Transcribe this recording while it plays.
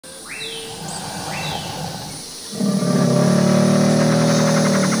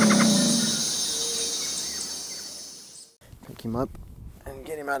him up and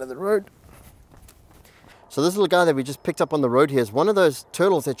get him out of the road. So this little guy that we just picked up on the road here is one of those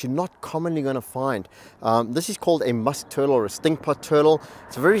turtles that you're not commonly going to find. This is called a musk turtle or a stinkpot turtle.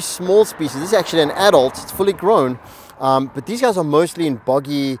 It's a very small species. This is actually an adult. It's fully grown. But these guys are mostly in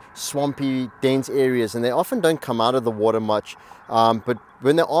boggy, swampy, dense areas, and they often don't come out of the water much. But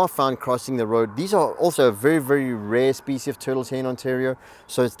when they are found crossing the road, these are also a very, very rare species of turtles here in Ontario.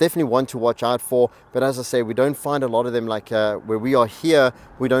 So it's definitely one to watch out for. But as I say, we don't find a lot of them like where we are here.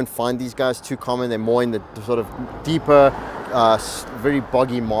 We don't find these guys too common. They're more in the sort of deeper, very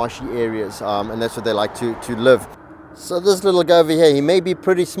boggy, marshy areas. And that's where they like to live. So this little guy over here, he may be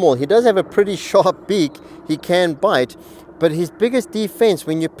pretty small. He does have a pretty sharp beak. He can bite. But his biggest defense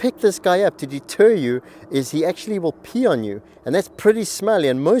when you pick this guy up to deter you is he actually will pee on you. And that's pretty smelly.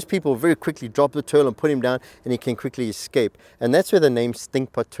 And most people very quickly drop the turtle and put him down and he can quickly escape. And that's where the name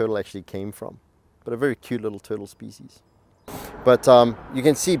stinkpot turtle actually came from. But a very cute little turtle species. But you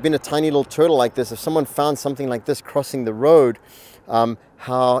can see, being a tiny little turtle like this, if someone found something like this crossing the road,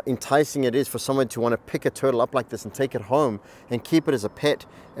 how enticing it is for someone to want to pick a turtle up like this and take it home and keep it as a pet.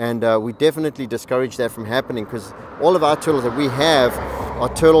 And we definitely discourage that from happening, because all of our turtles that we have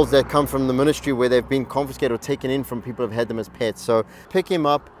are turtles that come from the ministry where they've been confiscated or taken in from people who've had them as pets. So pick him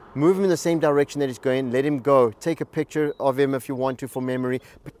up, move him in the same direction that he's going, let him go, take a picture of him if you want to for memory,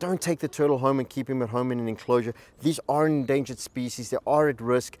 but don't take the turtle home and keep him at home in an enclosure. These are endangered species, they are at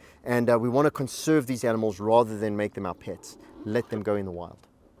risk, and we want to conserve these animals rather than make them our pets. Let them go in the wild.